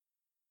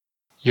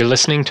You're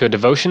listening to a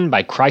devotion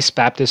by Christ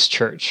Baptist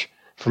Church.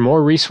 For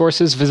more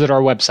resources, visit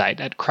our website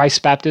at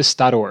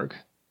christbaptist.org.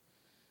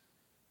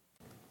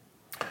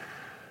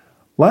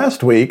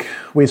 Last week,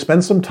 we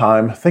spent some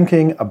time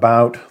thinking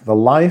about the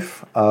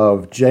life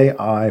of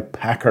J.I.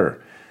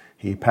 Packer.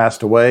 He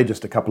passed away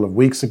just a couple of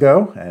weeks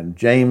ago, and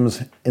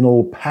James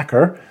Inell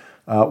Packer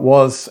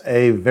was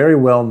a very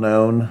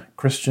well-known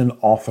Christian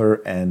author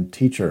and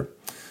teacher.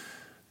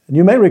 And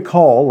you may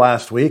recall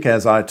last week,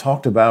 as I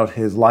talked about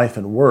his life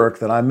and work,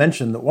 that I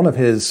mentioned that one of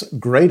his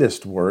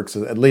greatest works,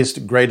 at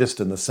least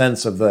greatest in the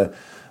sense of the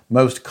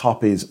most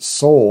copies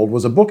sold,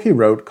 was a book he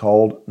wrote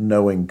called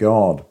Knowing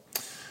God.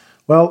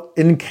 Well,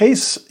 in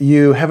case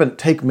you haven't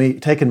taken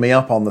me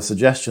up on the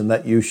suggestion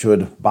that you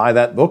should buy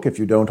that book if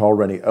you don't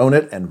already own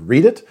it and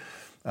read it,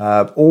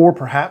 or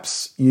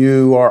perhaps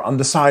you are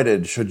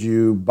undecided, should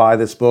you buy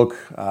this book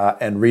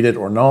and read it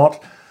or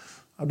not,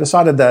 I've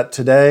decided that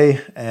today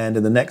and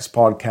in the next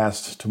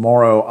podcast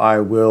tomorrow,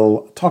 I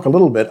will talk a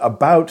little bit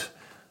about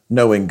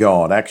Knowing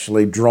God,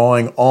 actually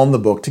drawing on the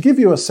book to give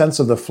you a sense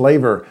of the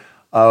flavor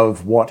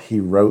of what he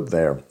wrote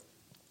there.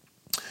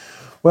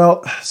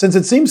 Well, since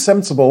it seems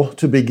sensible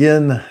to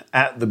begin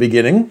at the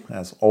beginning,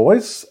 as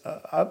always,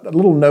 a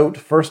little note,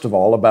 first of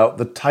all, about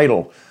the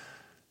title.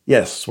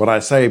 Yes, when I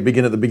say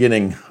begin at the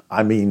beginning,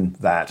 I mean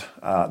that,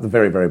 the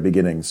very, very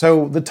beginning.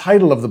 So the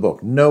title of the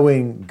book,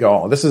 Knowing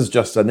God. This is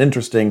just an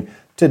interesting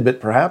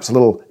tidbit, perhaps, a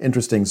little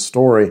interesting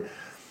story.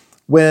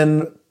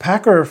 When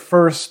Packer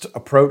first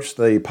approached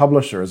the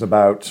publishers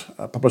about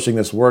publishing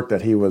this work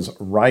that he was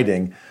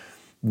writing,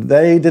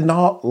 they did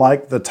not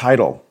like the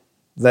title.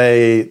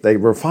 They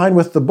were fine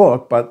with the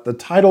book, but the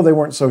title they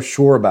weren't so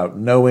sure about,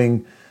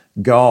 Knowing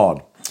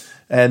God.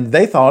 And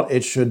they thought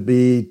it should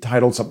be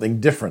titled something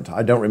different.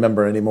 I don't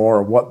remember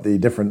anymore what the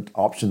different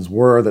options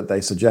were that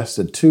they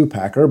suggested to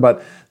Packer,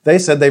 but they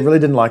said they really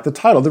didn't like the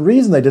title. The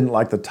reason they didn't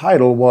like the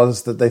title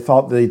was that they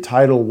thought the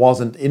title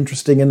wasn't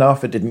interesting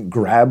enough. It didn't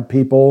grab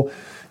people.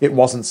 It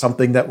wasn't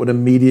something that would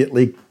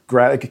immediately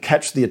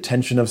catch the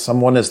attention of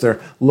someone as they're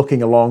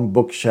looking along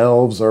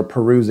bookshelves or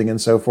perusing and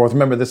so forth.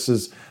 Remember, this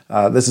is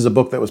a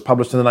book that was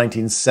published in the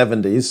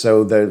 1970s,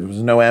 so there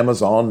was no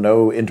Amazon,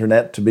 no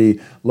internet to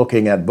be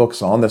looking at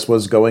books on. This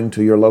was going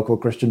to your local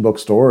Christian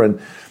bookstore and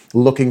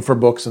looking for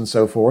books and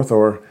so forth,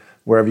 or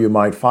wherever you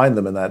might find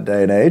them in that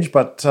day and age.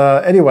 But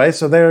anyway,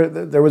 so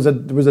there was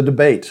a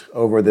debate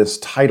over this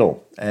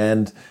title,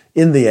 and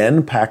in the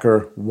end,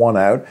 Packer won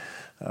out.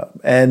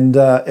 And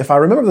if I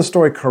remember the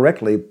story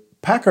correctly,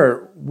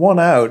 Packer won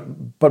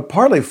out, but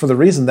partly for the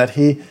reason that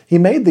he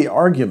made the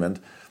argument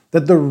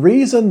that the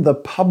reason the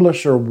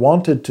publisher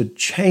wanted to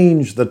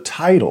change the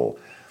title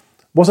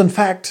was in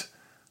fact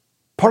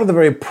part of the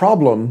very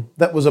problem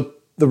that was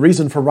the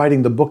reason for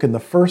writing the book in the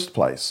first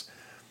place.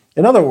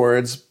 In other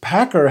words,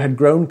 Packer had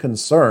grown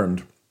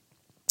concerned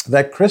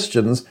that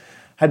Christians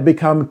had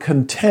become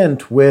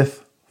content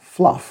with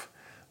fluff,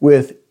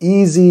 with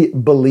easy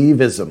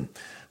believism,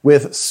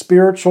 with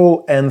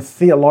spiritual and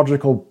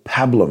theological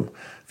pablum.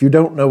 If you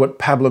don't know what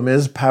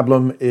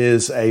pablum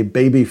is a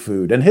baby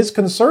food. And his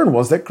concern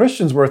was that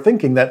Christians were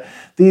thinking that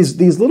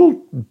these little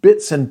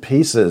bits and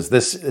pieces,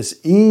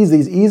 these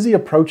easy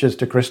approaches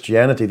to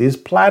Christianity, these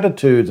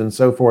platitudes and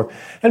so forth,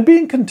 and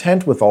being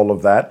content with all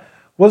of that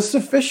was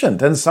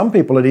sufficient. And some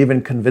people had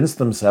even convinced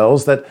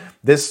themselves that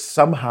this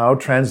somehow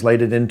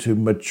translated into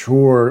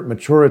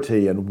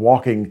maturity and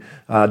walking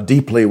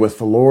deeply with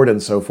the Lord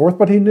and so forth,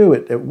 but he knew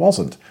it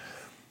wasn't.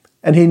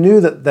 And he knew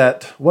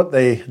that what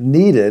they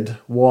needed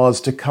was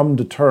to come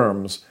to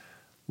terms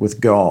with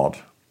God.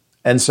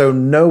 And so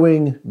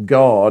knowing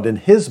God in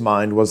his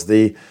mind was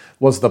the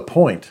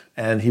point,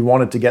 and he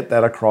wanted to get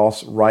that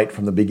across right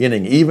from the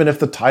beginning. Even if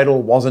the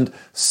title wasn't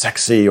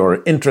sexy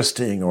or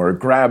interesting or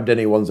grabbed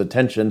anyone's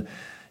attention,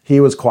 he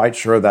was quite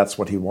sure that's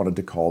what he wanted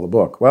to call the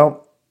book.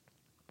 Well,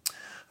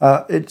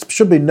 it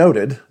should be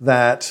noted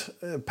that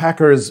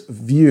Packer's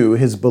view,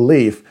 his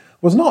belief,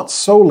 was not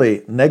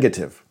solely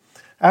negative.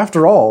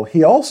 After all,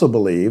 he also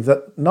believed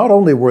that not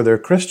only were there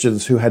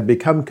Christians who had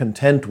become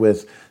content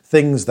with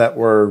things that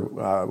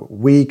were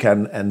weak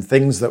and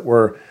things that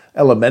were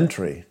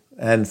elementary,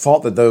 and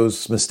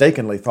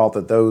mistakenly thought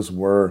that those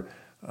were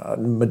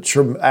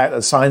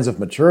mature signs of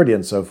maturity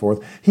and so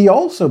forth, he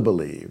also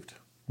believed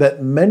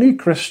that many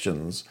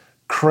Christians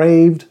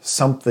craved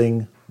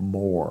something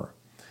more.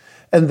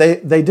 And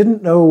they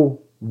didn't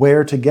know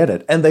where to get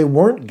it. And they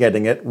weren't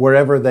getting it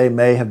wherever they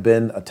may have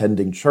been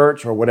attending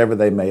church or whatever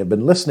they may have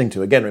been listening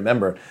to. Again,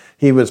 remember,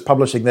 he was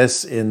publishing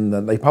this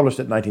they published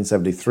it in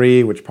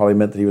 1973, which probably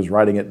meant that he was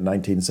writing it in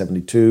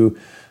 1972,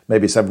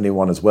 maybe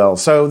 71 as well.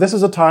 So this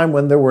is a time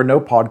when there were no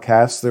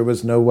podcasts. There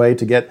was no way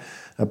to get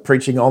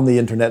preaching on the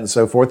internet and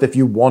so forth. If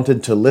you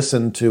wanted to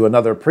listen to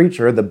another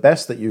preacher, the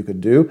best that you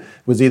could do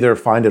was either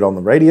find it on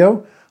the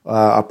radio,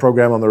 a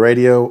program on the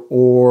radio,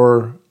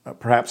 or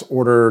perhaps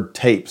order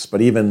tapes. But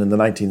even in the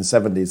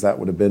 1970s, that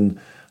would have been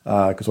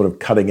sort of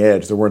cutting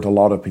edge. There weren't a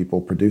lot of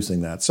people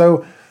producing that.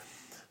 So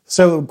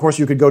So, of course,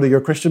 you could go to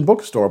your Christian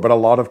bookstore, but a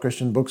lot of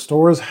Christian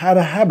bookstores had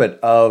a habit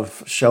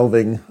of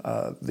shelving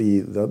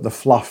the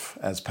fluff,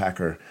 as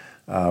Packer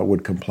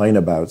would complain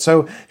about.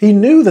 So he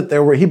knew that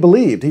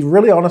he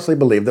really honestly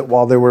believed that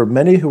while there were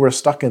many who were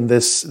stuck in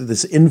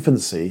this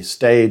infancy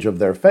stage of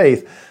their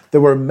faith,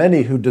 there were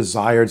many who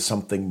desired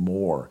something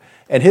more.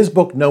 And his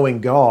book, Knowing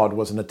God,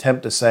 was an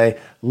attempt to say,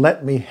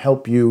 let me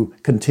help you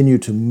continue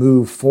to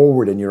move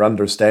forward in your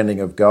understanding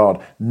of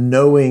God,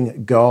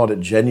 knowing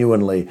God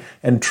genuinely,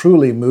 and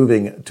truly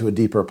moving to a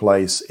deeper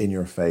place in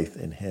your faith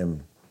in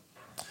Him.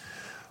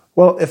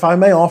 Well, if I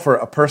may offer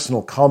a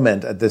personal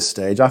comment at this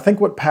stage, I think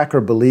what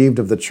Packer believed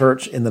of the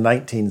church in the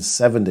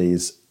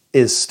 1970s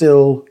is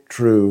still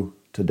true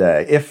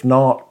today, if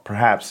not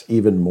perhaps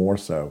even more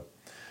so.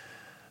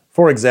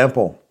 For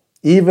example,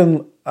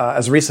 even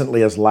as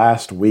recently as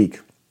last week,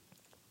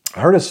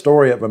 I heard a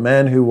story of a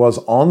man who was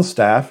on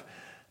staff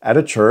at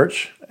a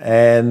church,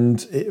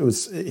 and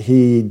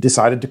he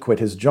decided to quit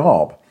his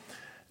job.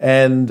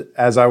 And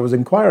as I was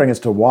inquiring as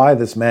to why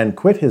this man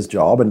quit his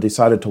job and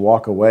decided to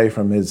walk away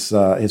from his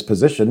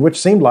position,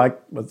 which seemed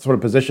like a sort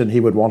of position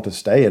he would want to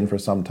stay in for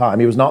some time.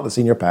 He was not the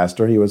senior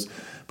pastor,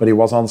 but he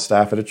was on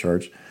staff at a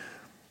church.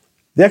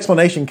 The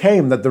explanation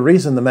came that the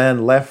reason the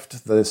man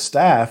left the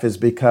staff is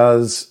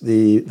because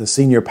the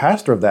senior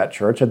pastor of that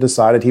church had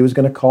decided he was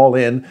going to call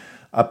in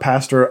a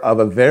pastor of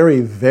a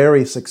very,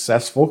 very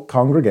successful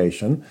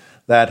congregation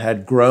that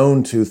had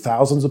grown to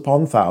thousands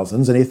upon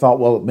thousands. And he thought,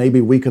 well, maybe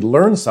we could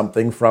learn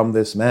something from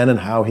this man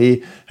and how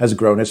he has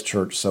grown his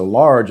church so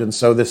large. And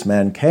so this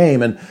man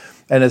came. And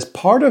as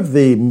part of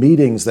the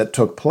meetings that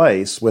took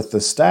place with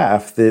the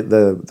staff,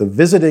 the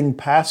visiting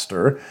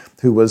pastor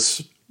who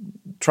was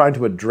trying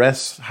to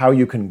address how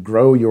you can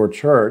grow your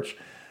church,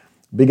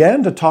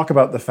 began to talk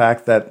about the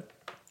fact that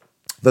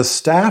the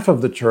staff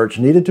of the church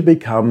needed to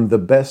become the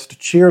best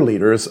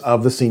cheerleaders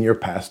of the senior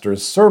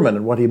pastor's sermon.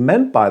 And what he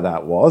meant by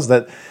that was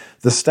that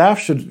the staff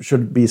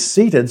should be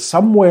seated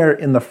somewhere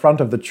in the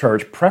front of the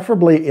church,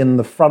 preferably in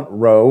the front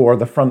row or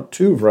the front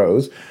two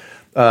rows.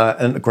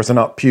 And of course, they're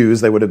not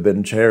pews, they would have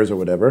been chairs or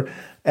whatever.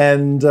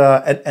 And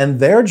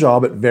their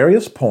job at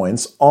various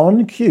points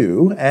on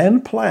cue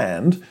and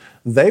planned,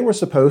 they were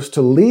supposed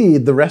to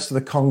lead the rest of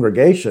the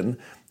congregation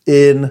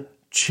in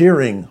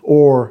cheering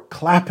or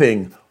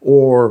clapping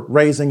or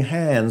raising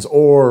hands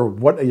or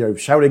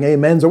shouting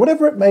amens or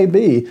whatever it may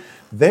be.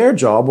 Their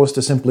job was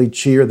to simply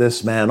cheer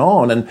this man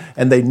on,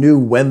 and they knew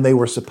when they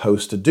were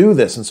supposed to do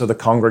this. And so the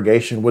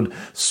congregation would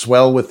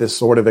swell with this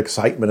sort of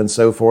excitement and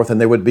so forth, and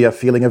there would be a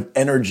feeling of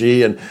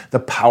energy and the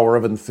power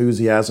of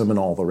enthusiasm and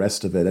all the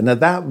rest of it. And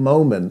at that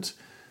moment,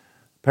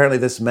 apparently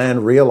this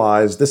man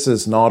realized, this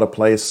is not a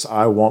place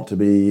I want to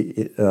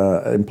be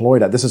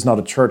employed at. This is not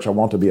a church I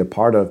want to be a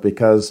part of,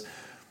 because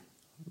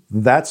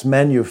that's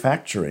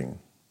manufacturing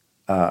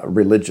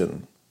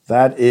religion.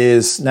 That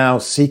is now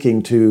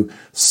seeking to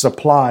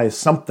supply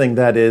something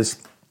that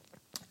is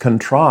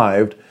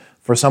contrived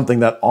for something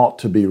that ought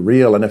to be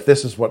real. And if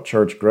this is what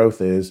church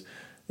growth is,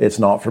 it's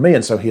not for me.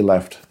 And so he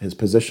left his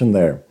position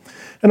there.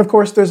 And of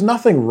course, there's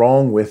nothing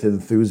wrong with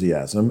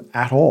enthusiasm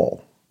at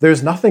all.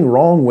 There's nothing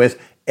wrong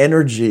with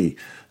energy,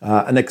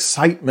 an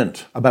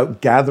excitement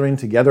about gathering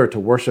together to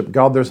worship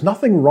God. There's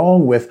nothing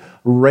wrong with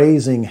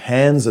raising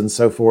hands and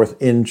so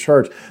forth in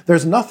church.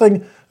 There's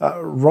nothing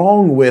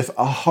wrong with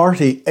a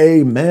hearty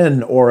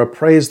amen or a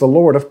praise the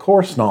Lord. Of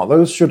course not.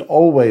 Those should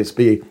always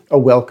be a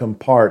welcome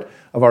part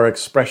of our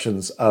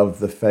expressions of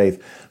the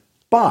faith.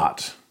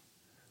 But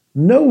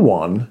no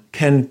one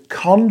can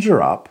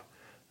conjure up,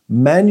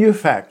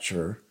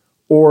 manufacture,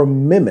 or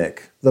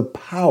mimic the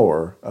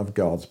power of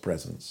God's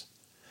presence.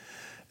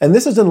 And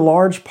this is in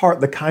large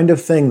part the kind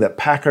of thing that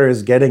Packer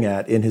is getting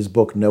at in his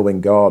book, Knowing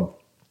God.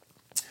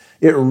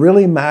 It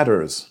really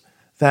matters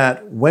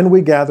that when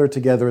we gather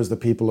together as the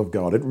people of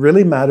God, it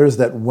really matters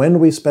that when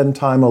we spend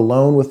time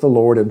alone with the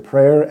Lord in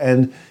prayer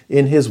and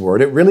in His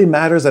Word, it really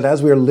matters that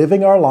as we are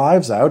living our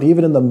lives out,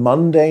 even in the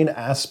mundane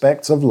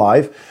aspects of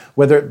life,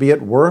 whether it be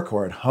at work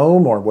or at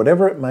home or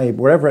wherever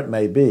it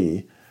may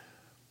be,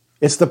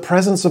 it's the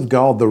presence of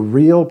God, the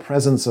real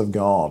presence of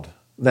God,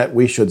 that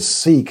we should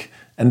seek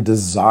and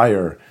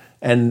desire,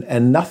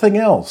 and nothing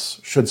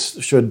else should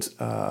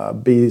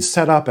be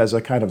set up as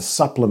a kind of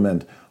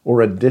supplement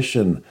or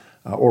addition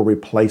or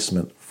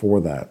replacement for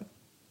that.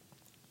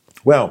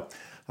 Well,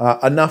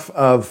 enough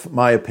of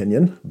my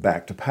opinion.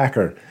 Back to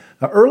Packer.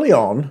 Now, early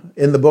on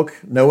in the book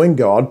Knowing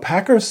God,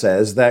 Packer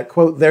says that,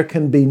 quote, there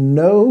can be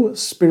no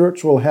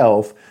spiritual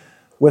health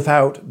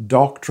without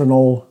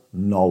doctrinal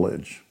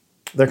knowledge.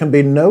 There can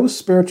be no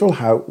spiritual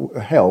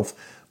health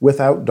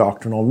without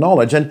doctrinal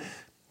knowledge. And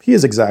he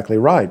is exactly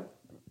right.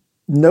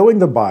 Knowing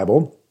the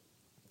Bible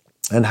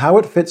and how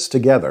it fits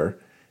together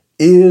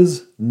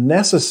is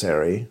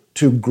necessary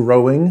to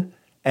growing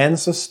and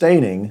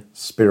sustaining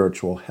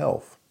spiritual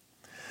health.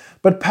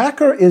 But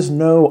Packer is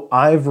no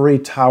ivory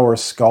tower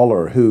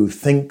scholar who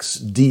thinks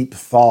deep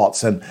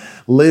thoughts and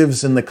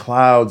lives in the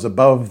clouds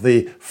above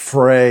the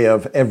fray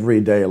of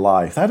everyday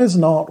life. That is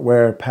not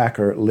where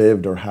Packer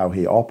lived or how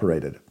he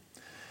operated.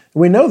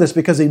 We know this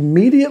because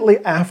immediately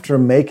after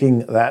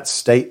making that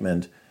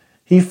statement,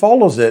 he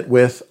follows it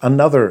with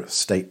another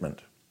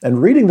statement.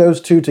 And reading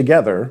those two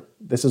together,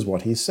 this is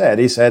what he said.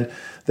 He said,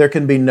 there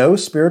can be no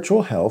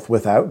spiritual health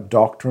without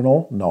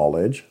doctrinal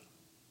knowledge,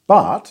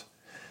 but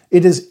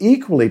it is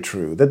equally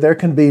true that there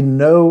can be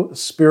no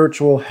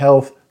spiritual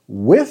health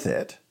with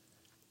it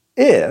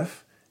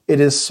if it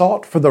is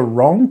sought for the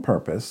wrong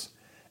purpose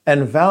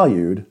and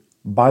valued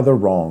by the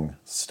wrong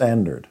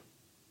standard.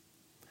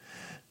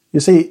 You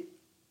see,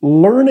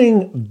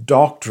 learning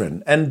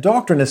doctrine, and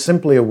doctrine is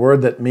simply a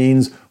word that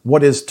means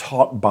what is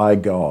taught by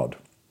God.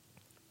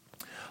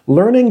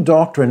 Learning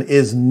doctrine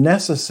is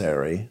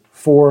necessary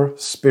for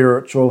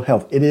spiritual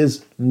health. It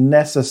is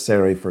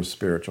necessary for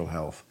spiritual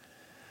health.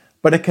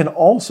 But it can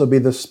also be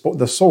the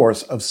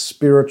source of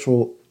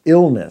spiritual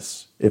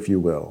illness, if you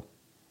will.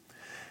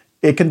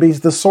 It can be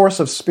the source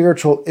of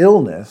spiritual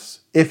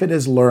illness if it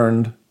is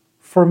learned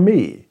for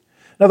me.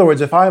 In other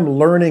words, if I'm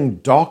learning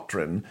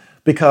doctrine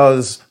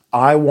because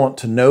I want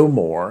to know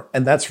more,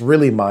 and that's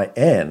really my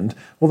end,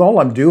 well, all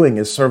I'm doing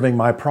is serving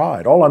my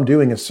pride. All I'm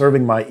doing is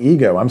serving my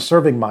ego. I'm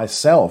serving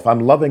myself. I'm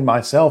loving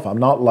myself. I'm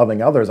not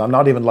loving others. I'm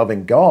not even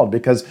loving God,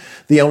 because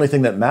the only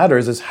thing that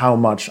matters is how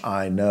much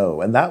I know.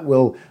 And that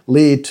will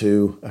lead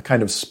to a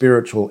kind of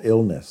spiritual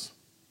illness.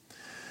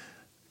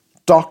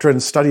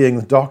 Studying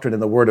doctrine in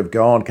the Word of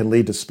God can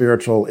lead to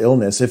spiritual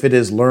illness if it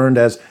is learned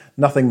as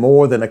nothing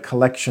more than a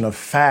collection of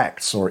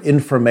facts or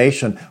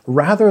information,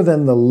 rather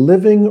than the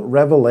living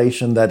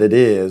revelation that it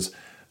is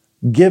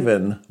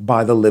given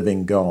by the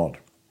living God.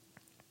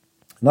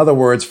 In other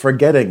words,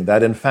 forgetting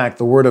that, in fact,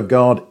 the Word of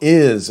God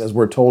is, as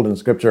we're told in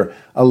Scripture,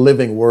 a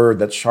living Word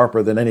that's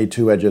sharper than any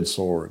two-edged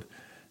sword.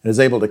 It is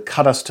able to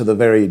cut us to the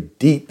very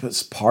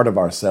deepest part of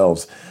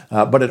ourselves,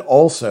 but it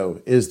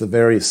also is the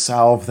very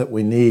salve that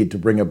we need to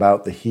bring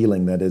about the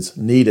healing that is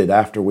needed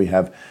after we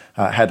have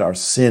had our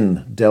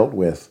sin dealt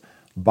with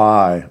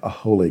by a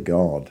holy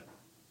God.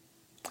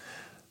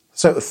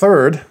 So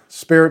third,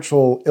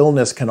 spiritual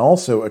illness can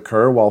also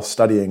occur while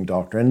studying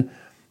doctrine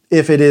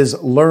if it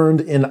is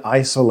learned in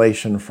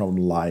isolation from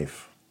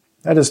life.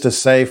 That is to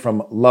say,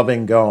 from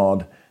loving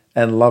God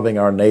and loving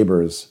our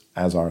neighbors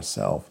as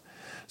ourselves.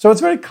 So it's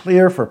very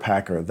clear for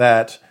Packer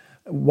that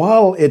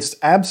while it's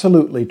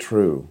absolutely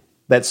true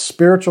that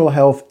spiritual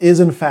health is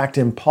in fact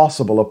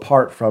impossible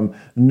apart from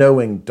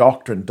knowing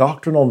doctrine,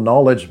 doctrinal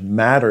knowledge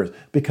matters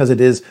because it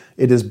is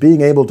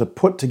being able to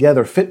put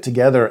together, fit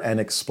together,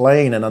 and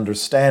explain and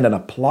understand and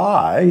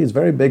apply. He's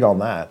very big on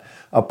that.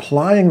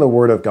 Applying the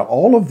Word of God,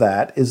 all of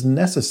that is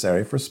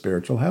necessary for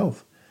spiritual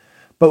health.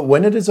 But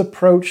when it is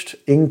approached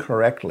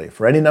incorrectly,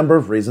 for any number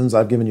of reasons,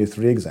 I've given you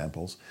 3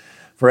 examples,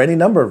 for any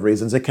number of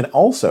reasons, it can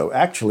also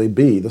actually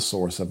be the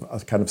source of a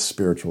kind of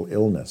spiritual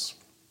illness.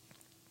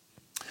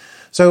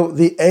 So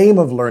the aim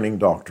of learning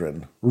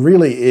doctrine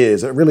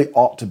really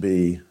ought to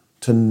be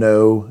to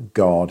know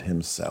God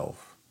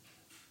Himself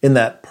in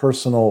that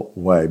personal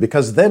way,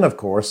 because then, of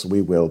course,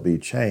 we will be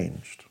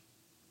changed.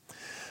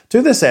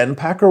 To this end,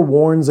 Packer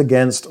warns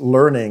against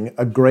learning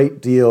a great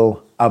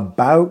deal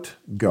about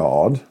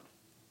God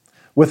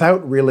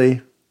without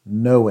really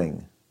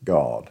knowing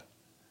God.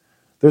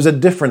 There's a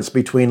difference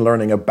between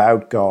learning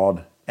about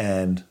God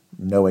and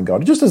knowing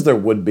God, just as there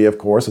would be, of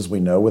course, as we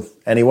know, with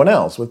anyone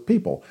else, with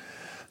people.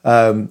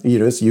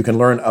 You can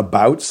learn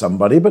about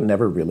somebody, but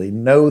never really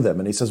know them.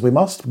 And he says we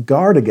must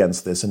guard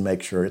against this and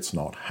make sure it's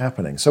not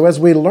happening. So as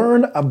we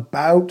learn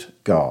about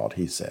God,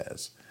 he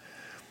says,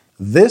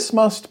 this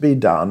must be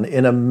done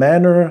in a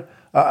manner,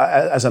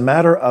 as a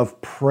matter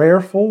of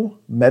prayerful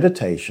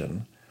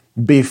meditation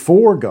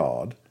before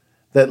God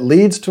that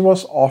leads to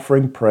us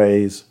offering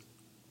praise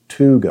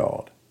to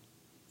God.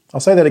 I'll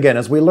say that again.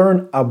 As we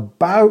learn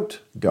about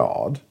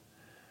God,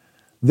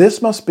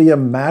 this must be a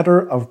matter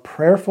of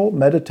prayerful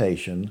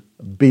meditation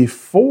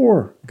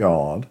before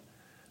God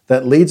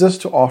that leads us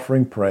to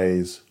offering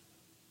praise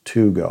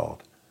to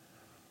God.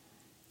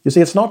 You see,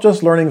 it's not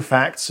just learning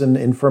facts and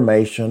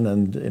information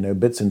and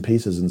bits and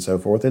pieces and so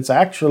forth. It's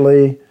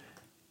actually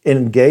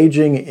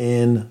engaging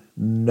in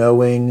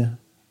knowing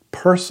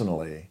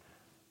personally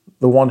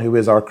the one who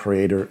is our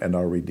Creator and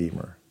our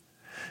Redeemer.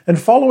 And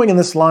following in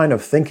this line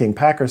of thinking,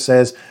 Packer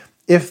says,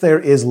 if there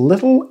is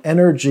little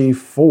energy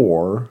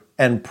for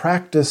and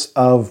practice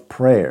of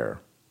prayer,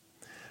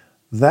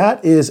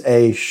 that is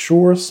a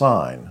sure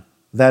sign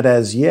that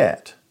as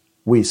yet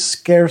we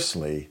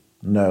scarcely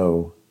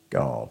know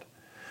God.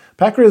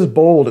 Packer is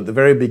bold at the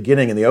very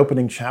beginning in the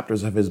opening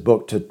chapters of his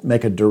book to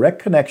make a direct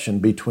connection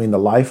between the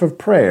life of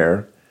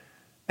prayer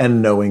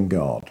and knowing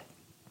God.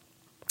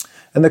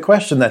 And the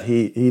question that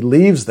he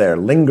leaves there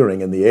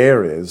lingering in the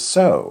air is,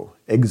 so,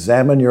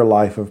 examine your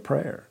life of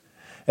prayer.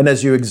 And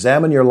as you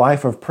examine your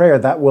life of prayer,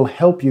 that will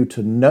help you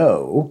to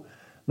know,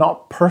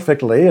 not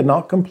perfectly and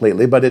not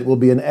completely, but it will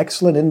be an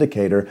excellent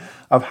indicator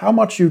of how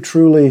much you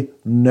truly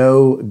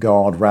know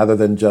God rather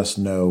than just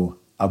know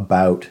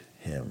about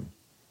Him.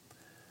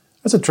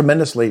 That's a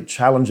tremendously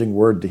challenging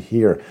word to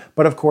hear,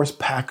 but of course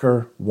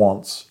Packer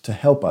wants to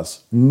help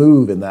us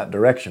move in that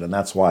direction, and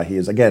that's why he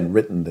has, again,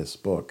 written this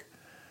book.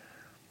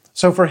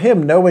 So for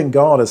him, knowing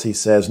God, as he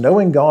says,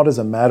 knowing God is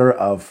a matter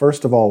of,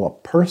 first of all, a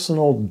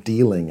personal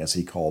dealing, as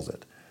he calls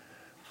it.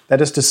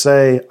 That is to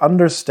say,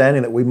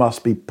 understanding that we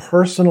must be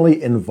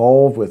personally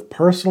involved with,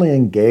 personally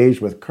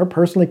engaged with,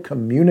 personally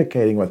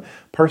communicating with,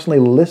 personally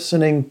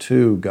listening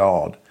to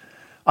God.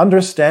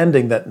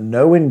 Understanding that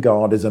knowing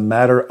God is a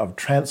matter of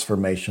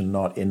transformation,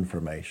 not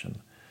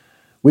information.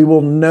 We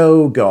will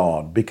know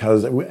God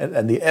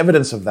and the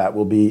evidence of that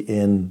will be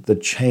in the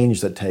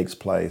change that takes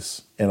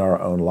place in our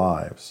own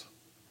lives.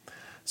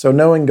 So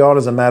knowing God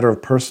is a matter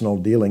of personal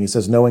dealing. He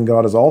says knowing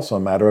God is also a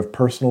matter of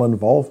personal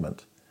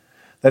involvement.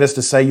 That is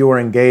to say, you are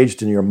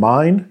engaged in your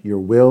mind, your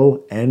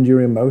will, and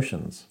your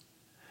emotions.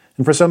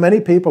 And for so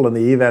many people in the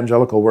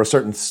evangelical world,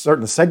 certain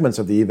segments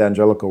of the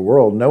evangelical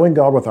world, knowing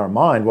God with our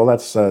mind, well,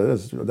 that's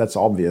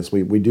obvious.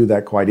 We do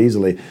that quite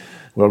easily.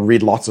 We'll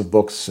read lots of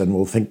books and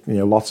we'll think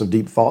lots of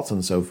deep thoughts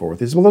and so forth.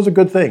 He says, well, those are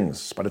good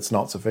things, but it's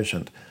not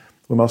sufficient.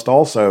 We must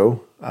also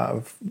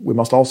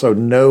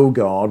know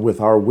God with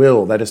our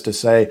will. That is to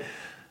say,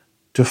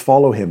 to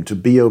follow him, to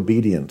be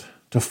obedient,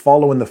 to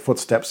follow in the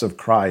footsteps of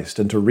Christ,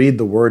 and to read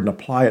the Word and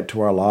apply it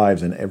to our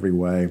lives in every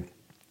way.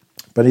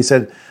 But he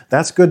said,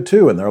 that's good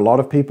too, and there are a lot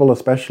of people,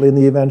 especially in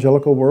the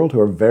evangelical world, who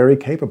are very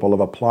capable of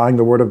applying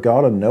the Word of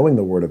God and knowing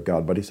the Word of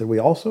God. But he said, we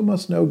also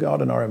must know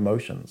God in our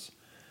emotions.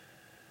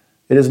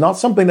 It is not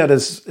something that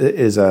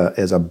is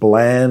a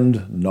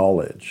bland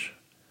knowledge.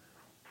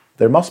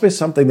 There must be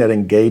something that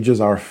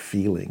engages our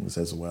feelings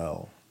as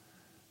well.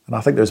 And I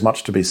think there's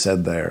much to be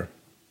said there.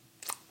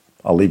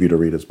 I'll leave you to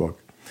read his book.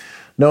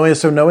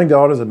 Knowing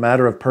God is a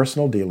matter of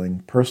personal dealing,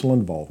 personal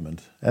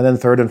involvement. And then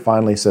third and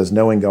finally, he says,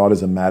 knowing God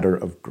is a matter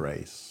of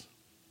grace.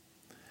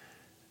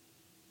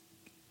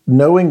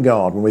 Knowing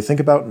God, when we think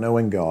about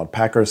knowing God,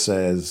 Packer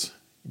says,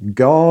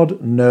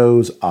 God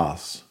knows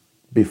us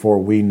before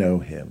we know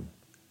him.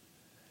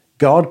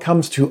 God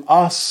comes to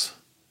us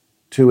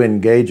to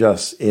engage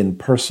us in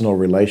personal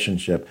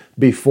relationship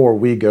before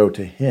we go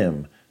to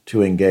him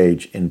to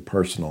engage in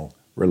personal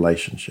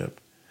relationship.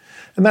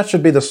 And that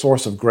should be the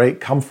source of great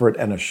comfort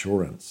and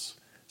assurance.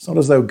 It's not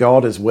as though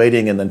God is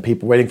waiting and then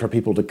waiting for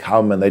people to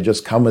come and they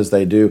just come as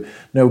they do.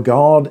 No,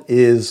 God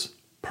is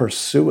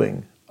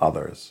pursuing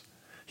others.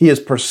 He is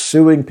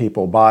pursuing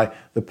people by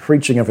the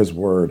preaching of his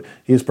word.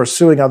 He is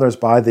pursuing others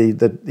by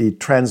the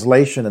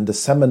translation and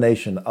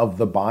dissemination of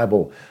the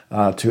Bible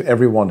to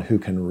everyone who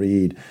can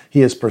read.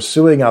 He is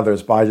pursuing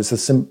others by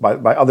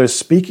others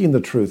speaking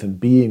the truth and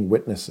being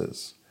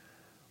witnesses.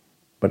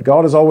 But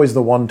God is always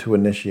the one to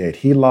initiate.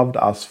 He loved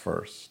us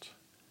first,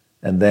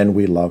 and then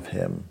we love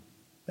him.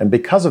 And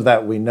because of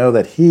that, we know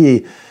that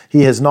he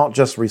is not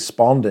just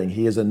responding,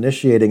 he is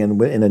initiating,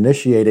 and in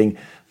initiating,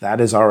 that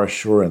is our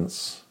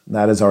assurance,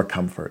 that is our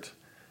comfort,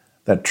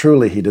 that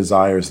truly he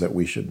desires that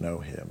we should know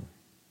him.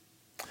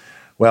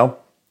 Well,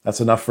 that's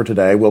enough for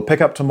today. We'll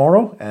pick up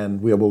tomorrow,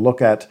 and we will look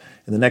at,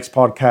 in the next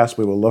podcast,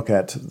 we will look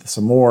at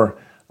some more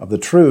of the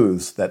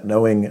truths that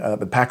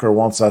Packer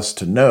wants us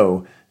to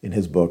know in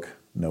his book,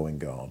 Knowing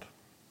God.